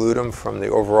exclude them from the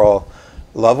overall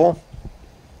level.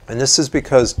 And this is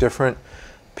because different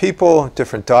people,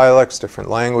 different dialects, different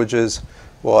languages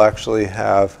will actually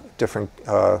have different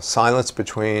silence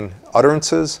between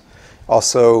utterances.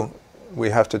 Also, we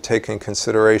have to take in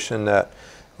consideration that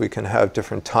we can have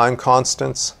different time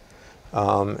constants,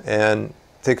 and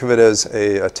think of it as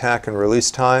a attack and release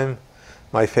time.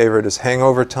 My favorite is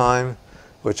hangover time,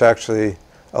 which actually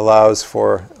allows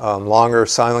for longer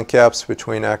silent gaps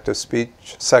between active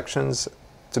speech sections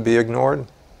to be ignored.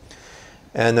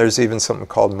 And there's even something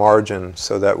called margin,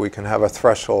 so that we can have a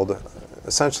threshold,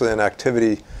 essentially an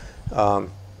activity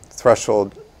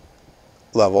threshold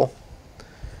level.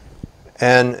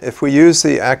 And if we use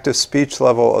the active speech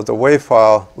level of the wave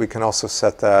file, we can also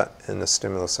set that in the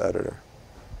stimulus editor.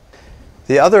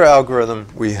 The other algorithm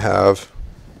we have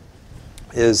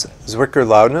is Zwicker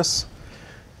loudness,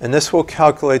 and this will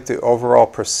calculate the overall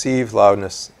perceived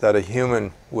loudness that a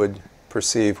human would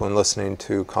perceive when listening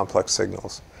to complex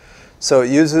signals. So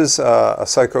it uses a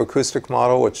psychoacoustic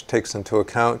model which takes into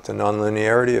account the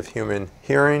nonlinearity of human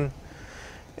hearing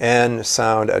and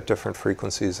sound at different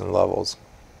frequencies and levels.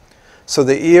 So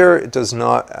the ear does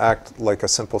not act like a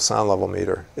simple sound level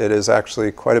meter. It is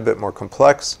actually quite a bit more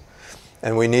complex,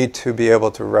 and we need to be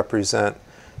able to represent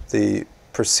the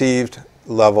perceived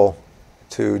level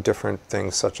to different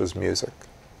things such as music.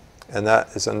 And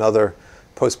that is another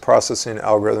post-processing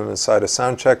algorithm inside of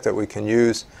SoundCheck that we can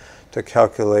use to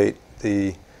calculate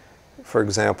the, for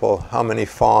example, how many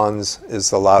fawns is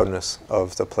the loudness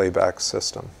of the playback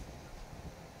system.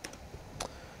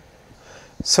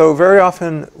 So very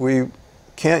often we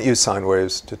can't use sine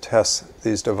waves to test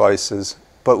these devices,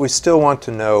 but we still want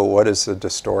to know what is the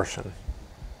distortion.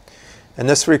 And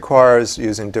this requires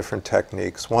using different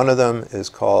techniques. One of them is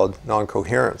called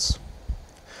non-coherence.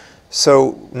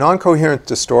 So non-coherent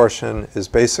distortion is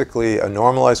basically a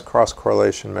normalized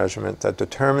cross-correlation measurement that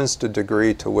determines the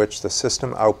degree to which the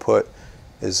system output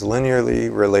is linearly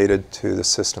related to the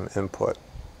system input.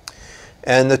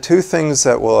 And the two things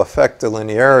that will affect the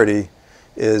linearity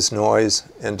is noise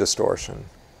and distortion.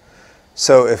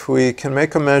 So if we can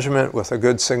make a measurement with a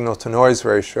good signal-to-noise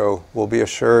ratio, we'll be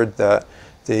assured that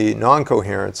the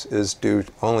non-coherence is due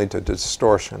only to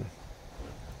distortion.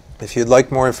 If you'd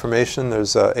like more information,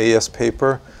 there's an AES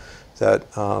paper that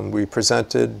we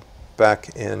presented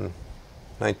back in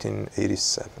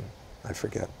 1987. I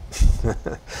forget.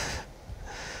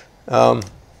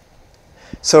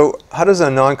 So how does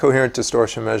a non-coherent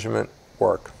distortion measurement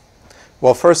work?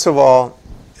 Well, first of all,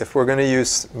 if we're going to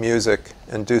use music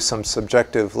and do some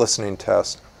subjective listening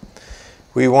test,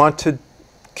 we want to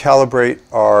calibrate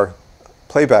our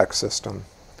playback system.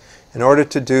 In order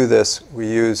to do this,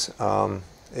 we use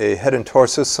a head and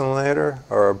torso simulator,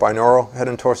 or a binaural head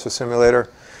and torso simulator,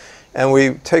 and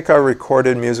we take our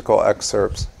recorded musical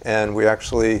excerpts and we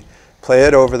actually play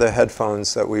it over the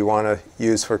headphones that we want to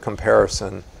use for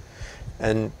comparison,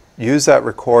 and use that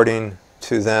recording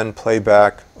to then play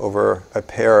back over a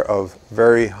pair of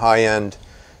very high-end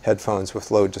headphones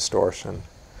with low distortion.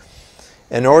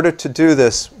 In order to do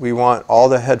this, we want all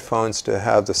the headphones to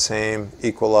have the same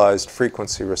equalized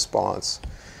frequency response.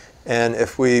 And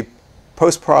if we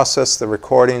post-process the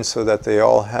recording so that they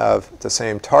all have the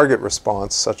same target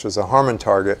response, such as a Harman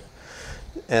target,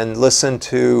 and listen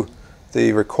to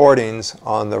the recordings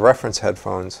on the reference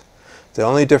headphones, the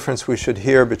only difference we should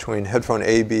hear between headphone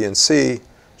A, B, and C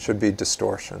should be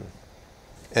distortion.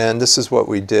 And this is what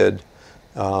we did.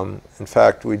 In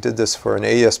fact, we did this for an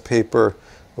AES paper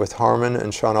with Harman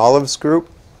and Sean Olive's group.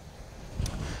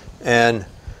 And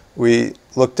we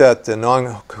looked at the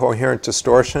non-coherent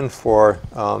distortion for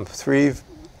 3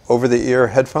 over-the-ear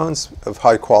headphones of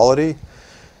high quality,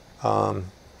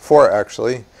 4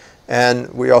 actually,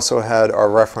 and we also had our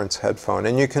reference headphone.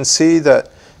 And you can see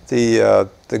that the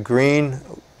green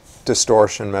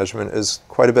distortion measurement is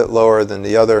quite a bit lower than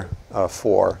the other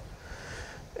 4.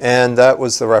 And that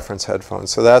was the reference headphone.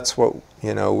 So that's what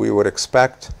we would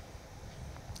expect.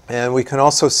 And we can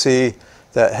also see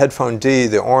that headphone D,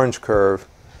 the orange curve,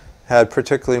 had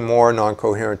particularly more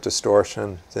non-coherent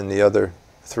distortion than the other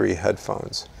 3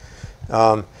 headphones.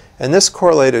 And this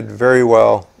correlated very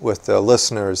well with the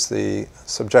listeners, the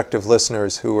subjective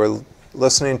listeners who were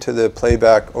listening to the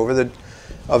playback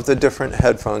of the different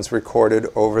headphones recorded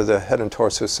over the head and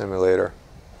torso simulator.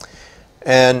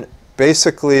 And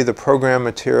basically, the program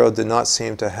material did not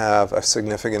seem to have a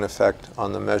significant effect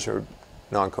on the measured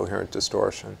non-coherent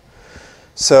distortion.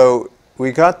 So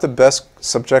we got the best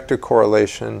subjective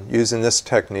correlation using this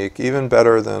technique, even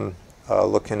better than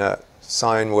looking at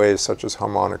sine waves such as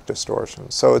harmonic distortion.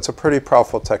 So it's a pretty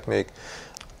powerful technique.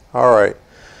 All right,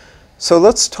 so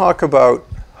let's talk about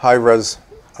high-res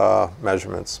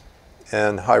measurements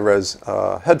and high-res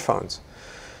headphones.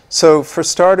 So for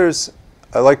starters,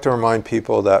 I like to remind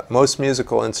people that most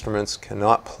musical instruments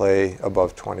cannot play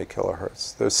above 20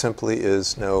 kilohertz. There simply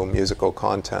is no musical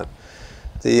content.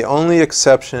 The only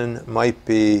exception might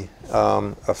be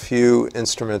a few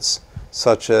instruments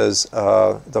such as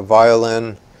the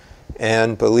violin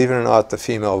and, believe it or not, the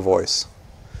female voice.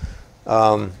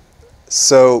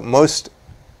 So most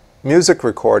music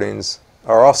recordings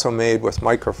are also made with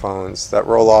microphones that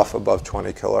roll off above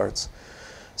 20 kilohertz.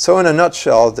 So in a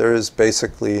nutshell, there is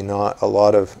basically not a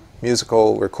lot of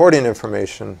musical recording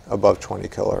information above 20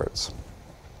 kilohertz.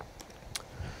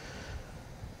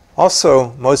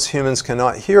 Also, most humans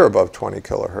cannot hear above 20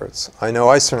 kilohertz. I know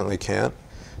I certainly can't.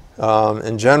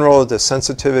 In general, the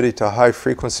sensitivity to high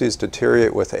frequencies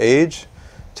deteriorate with age,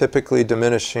 typically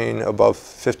diminishing above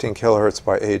 15 kilohertz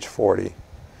by age 40.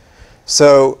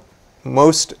 So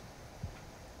most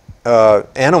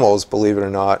animals, believe it or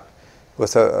not,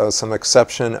 with some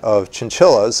exception of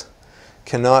chinchillas,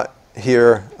 cannot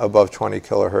hear above 20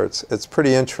 kilohertz. It's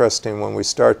pretty interesting when we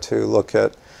start to look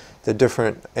at the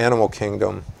different animal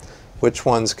kingdom, which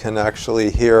ones can actually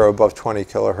hear above 20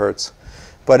 kilohertz.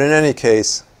 But in any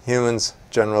case, humans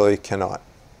generally cannot.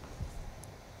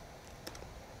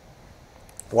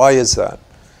 Why is that?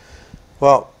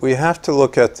 Well, we have to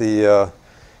look at the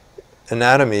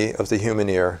anatomy of the human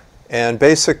ear. And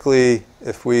basically,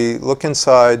 if we look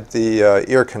inside the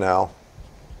ear canal,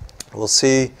 we'll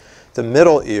see the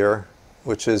middle ear,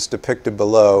 which is depicted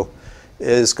below,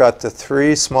 is got the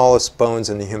 3 smallest bones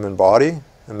in the human body,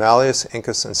 the malleus,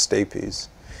 incus, and stapes.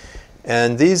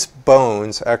 And these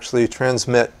bones actually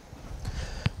transmit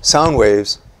sound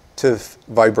waves to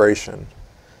vibration.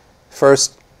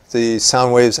 First the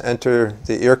sound waves enter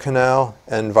the ear canal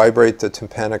and vibrate the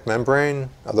tympanic membrane,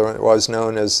 otherwise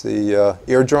known as the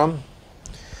eardrum.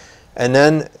 And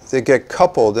then they get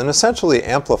coupled and essentially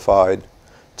amplified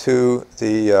to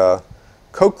the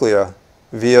cochlea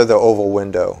via the oval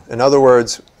window. In other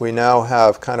words, we now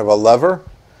have kind of a lever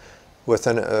with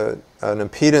an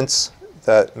impedance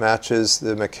that matches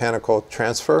the mechanical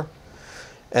transfer.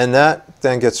 And that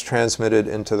then gets transmitted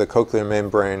into the cochlear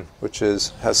membrane, which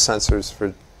has sensors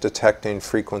for detecting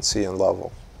frequency and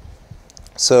level.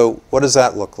 So what does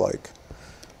that look like?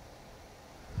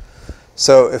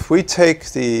 So if we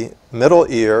take the middle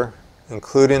ear,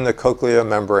 including the cochlear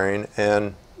membrane,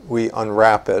 and we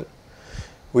unwrap it,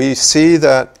 we see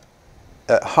that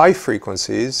at high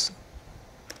frequencies,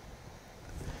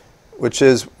 which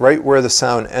is right where the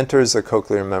sound enters the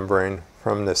cochlear membrane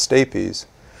from the stapes,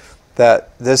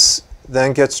 that this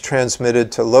then gets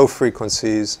transmitted to low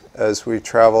frequencies as we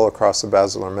travel across the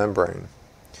basilar membrane.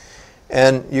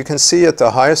 And you can see at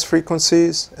the highest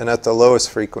frequencies and at the lowest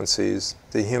frequencies,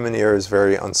 the human ear is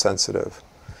very unsensitive.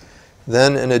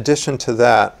 Then in addition to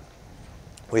that,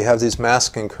 we have these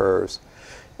masking curves.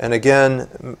 And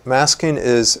again, masking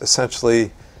is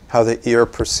essentially how the ear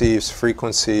perceives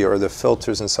frequency, or the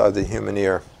filters inside the human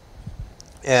ear.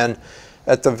 And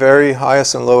at the very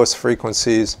highest and lowest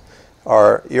frequencies,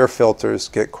 our ear filters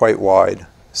get quite wide.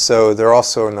 So they're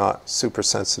also not super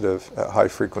sensitive at high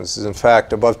frequencies. In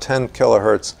fact, above 10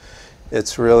 kilohertz,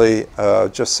 it's really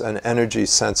just an energy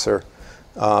sensor,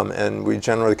 and we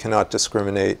generally cannot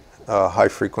discriminate high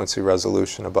frequency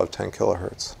resolution above 10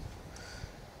 kilohertz.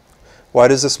 Why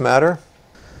does this matter?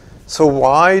 So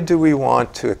why do we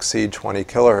want to exceed 20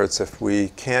 kilohertz if we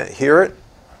can't hear it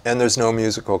and there's no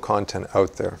musical content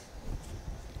out there?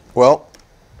 Well,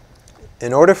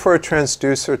 in order for a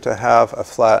transducer to have a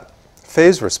flat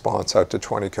phase response out to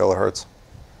 20 kilohertz,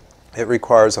 it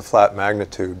requires a flat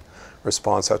magnitude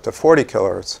response out to 40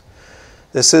 kilohertz.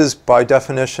 This is, by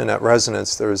definition, at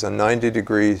resonance, there is a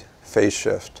 90-degree phase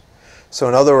shift. So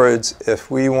in other words, if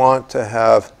we want to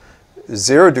have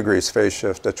 0 degrees phase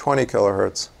shift at 20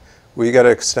 kilohertz, we got to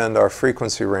extend our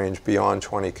frequency range beyond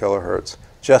 20 kilohertz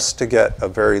just to get a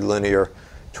very linear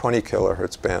 20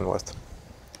 kilohertz bandwidth.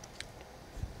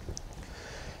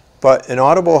 But in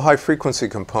audible high-frequency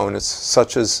components,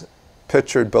 such as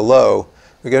pictured below,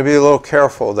 we've got to be a little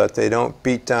careful that they don't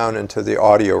beat down into the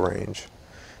audio range.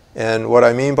 And what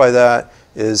I mean by that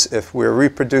is if we're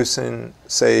reproducing,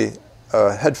 say,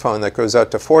 a headphone that goes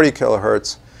out to 40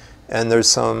 kilohertz, and there's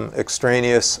some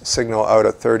extraneous signal out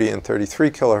at 30 and 33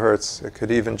 kilohertz, it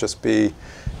could even just be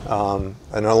an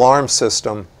alarm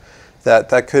system, that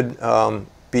could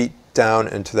beat down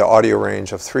into the audio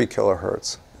range of 3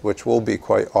 kilohertz. Which will be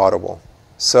quite audible.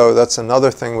 So that's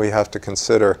another thing we have to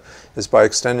consider, is by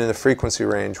extending the frequency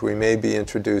range, we may be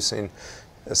introducing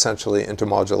essentially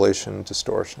intermodulation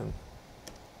distortion.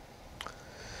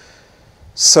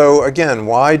 So again,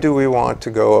 why do we want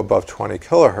to go above 20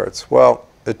 kilohertz? Well,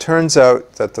 it turns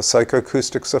out that the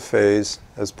psychoacoustics of phase,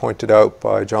 as pointed out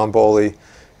by John Bowley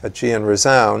at GN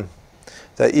Resound,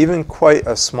 that even quite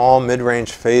a small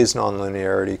mid-range phase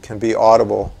nonlinearity can be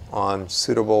audible on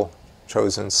suitable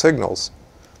chosen signals.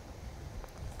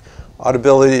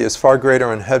 Audibility is far greater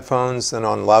on headphones than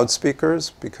on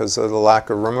loudspeakers because of the lack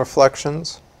of room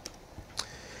reflections.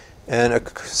 And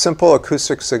simple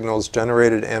acoustic signals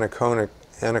generated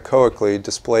anechoically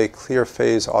display clear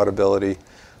phase audibility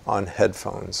on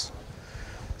headphones.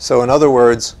 So in other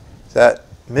words, that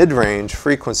mid-range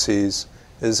frequencies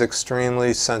is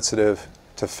extremely sensitive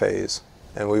to phase,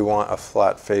 and we want a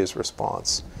flat phase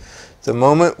response. The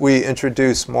moment we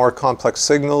introduce more complex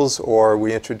signals, or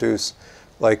we introduce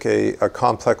like a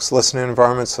complex listening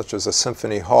environment such as a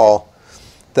symphony hall,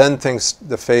 then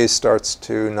the phase starts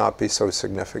to not be so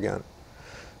significant.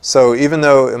 So even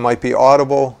though it might be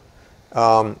audible,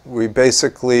 we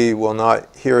basically will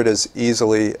not hear it as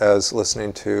easily as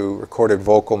listening to recorded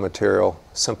vocal material,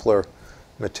 simpler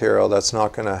material that's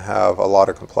not going to have a lot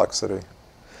of complexity.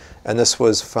 And this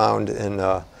was found in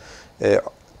a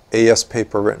AS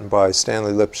paper written by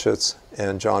Stanley Lipschitz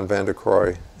and John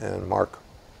Vanderkroy and Mark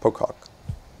Pocock.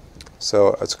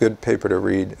 So it's a good paper to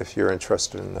read if you're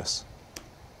interested in this.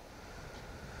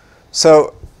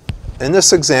 So in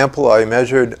this example, I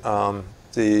measured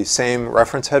the same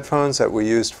reference headphones that we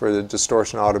used for the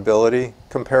distortion audibility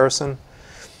comparison.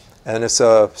 And it's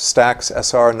a Stax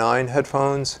SR9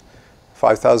 headphones,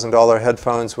 $5,000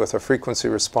 headphones with a frequency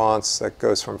response that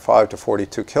goes from 5 to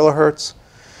 42 kilohertz.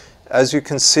 As you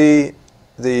can see,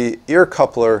 the ear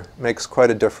coupler makes quite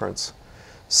a difference.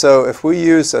 So if we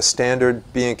use a standard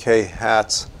B&K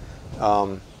Hats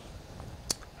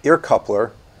ear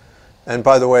coupler, And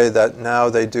by the way, that now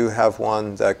they do have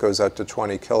one that goes out to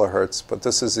 20 kilohertz, but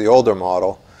this is the older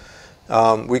model.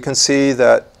 We can see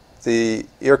that the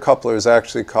ear coupler is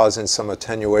actually causing some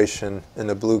attenuation in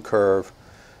the blue curve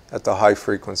at the high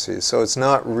frequencies. So it's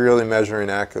not really measuring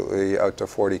accurately out to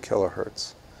 40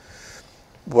 kilohertz.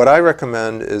 What I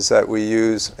recommend is that we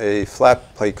use a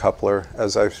flat plate coupler,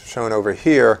 as I've shown over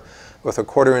here, with a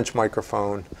 1/4-inch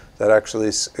microphone that actually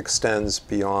extends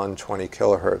beyond 20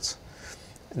 kilohertz.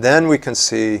 Then we can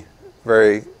see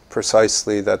very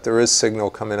precisely that there is signal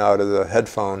coming out of the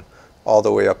headphone all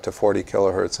the way up to 40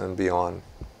 kilohertz and beyond.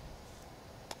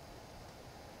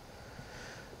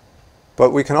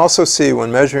 But we can also see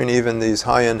when measuring even these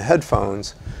high-end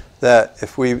headphones that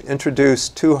if we introduce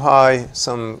too high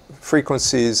some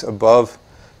frequencies above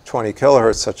 20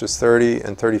 kilohertz, such as 30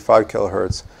 and 35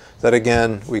 kilohertz, that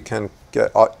again we can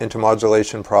get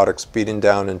intermodulation products beating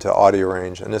down into audio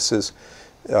range, and this is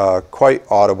quite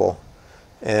audible.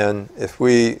 And if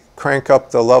we crank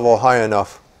up the level high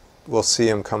enough, we'll see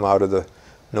them come out of the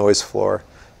noise floor.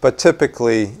 But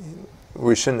typically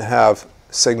we shouldn't have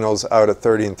signals out at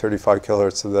 30 and 35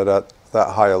 kilohertz at that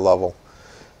high a level.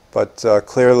 But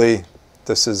clearly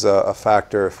this is a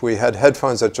factor. If we had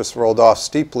headphones that just rolled off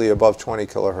steeply above 20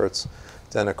 kilohertz,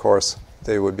 then of course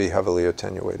they would be heavily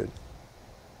attenuated.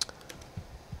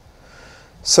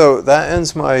 So that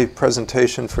ends my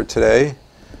presentation for today.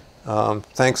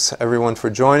 Thanks everyone for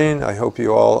joining. I hope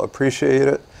you all appreciate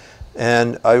it.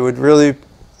 And I would really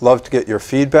love to get your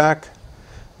feedback.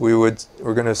 We're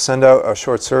going to send out a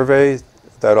short survey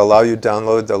that will allow you to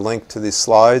download the link to these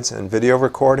slides and video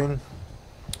recording.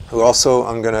 Also,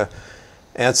 I'm going to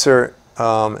answer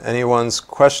anyone's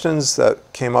questions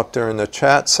that came up during the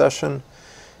chat session,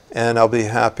 and I'll be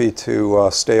happy to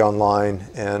stay online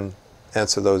and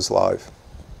answer those live.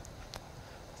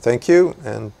 Thank you,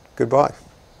 and goodbye.